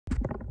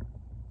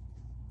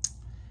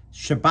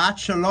Shabbat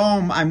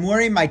Shalom. I'm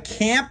wearing my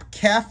Camp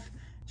Ekev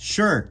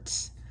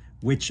shirt,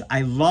 which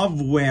I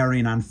love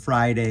wearing on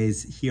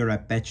Fridays here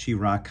at Bet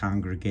Shirah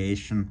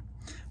congregation.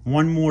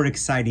 One more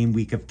exciting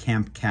week of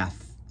Camp Ekev.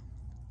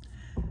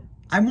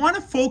 I want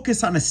to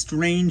focus on a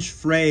strange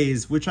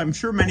phrase, which I'm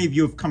sure many of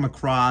you have come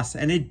across,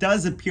 and it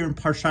does appear in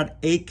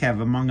Parshat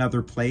Ekev, among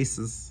other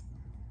places.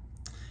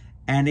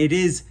 And it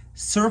is,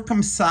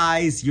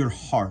 circumcise your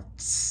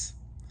hearts.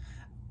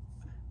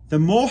 The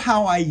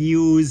mohau I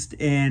used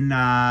in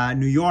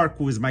New York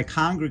was my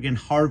congregant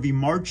Harvey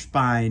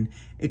Marchbein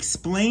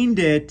explained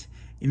it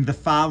in the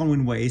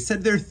following way. He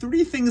said there are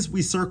three things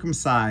we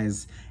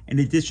circumcise in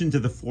addition to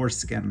the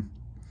foreskin.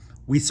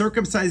 We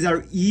circumcise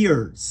our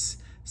ears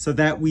so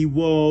that we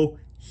will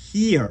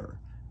hear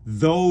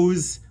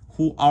those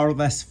who are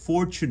less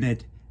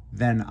fortunate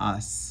than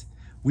us.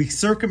 We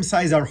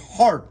circumcise our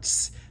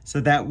hearts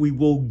so that we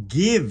will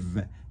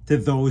give to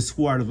those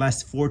who are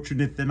less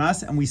fortunate than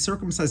us, and we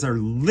circumcise our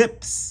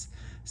lips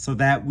so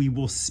that we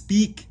will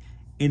speak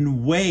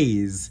in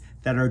ways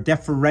that are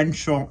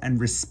deferential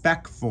and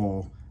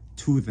respectful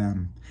to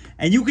them.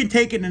 And you can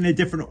take it in a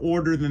different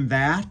order than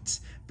that,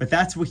 but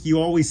that's what he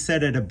always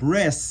said at a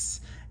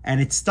bris,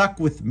 and it stuck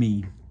with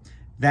me,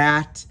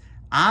 that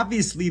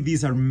obviously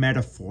these are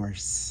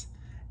metaphors.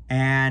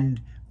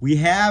 And we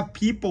have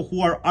people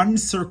who are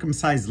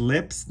uncircumcised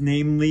lips,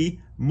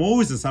 namely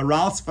Moses,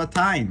 Aral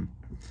Sfatayim,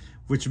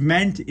 which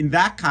meant in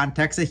that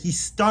context that he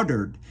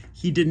stuttered.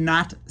 He did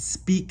not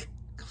speak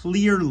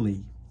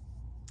clearly.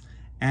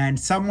 And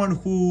someone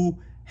who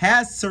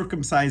has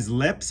circumcised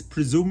lips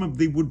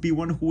presumably would be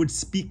one who would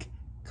speak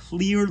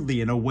clearly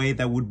in a way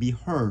that would be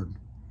heard.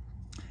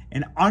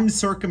 An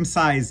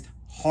uncircumcised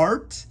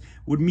heart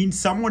would mean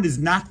someone is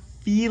not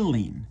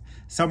feeling.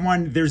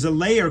 There's a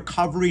layer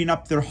covering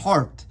up their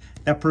heart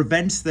that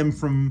prevents them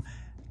from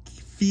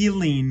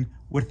feeling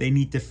what they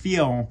need to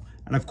feel.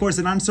 And of course,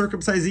 an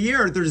uncircumcised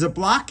ear, there's a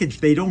blockage.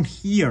 They don't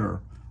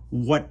hear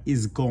what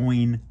is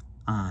going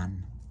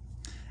on.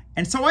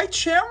 And so I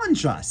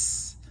challenge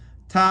us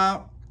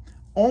to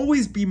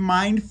always be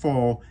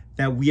mindful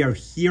that we are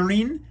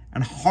hearing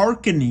and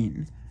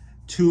hearkening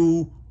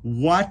to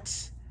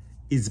what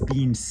is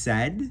being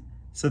said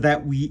so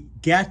that we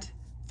get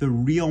the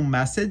real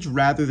message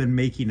rather than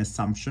making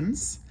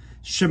assumptions.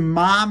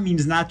 Shema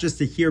means not just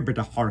to hear, but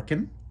to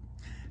hearken.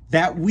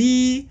 That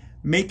we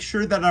make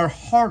sure that our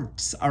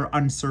hearts are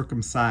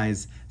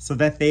uncircumcised so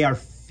that they are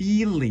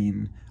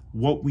feeling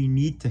what we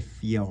need to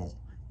feel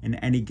in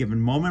any given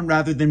moment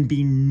rather than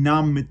being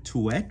numb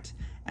to it.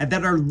 And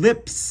that our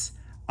lips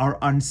are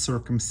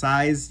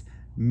uncircumcised,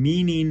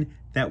 meaning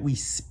that we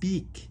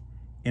speak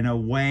in a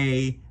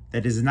way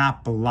that is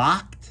not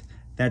blocked,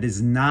 that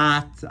is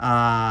not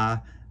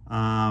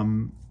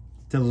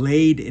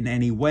delayed in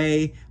any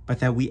way, but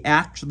that we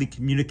actually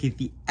communicate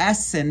the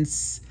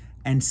essence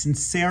and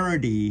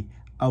sincerity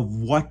of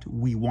what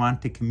we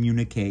want to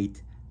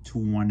communicate to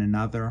one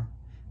another.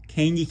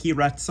 Ken Yehi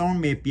Ratzon,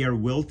 may it be our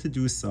will to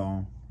do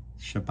so.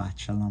 Shabbat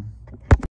Shalom.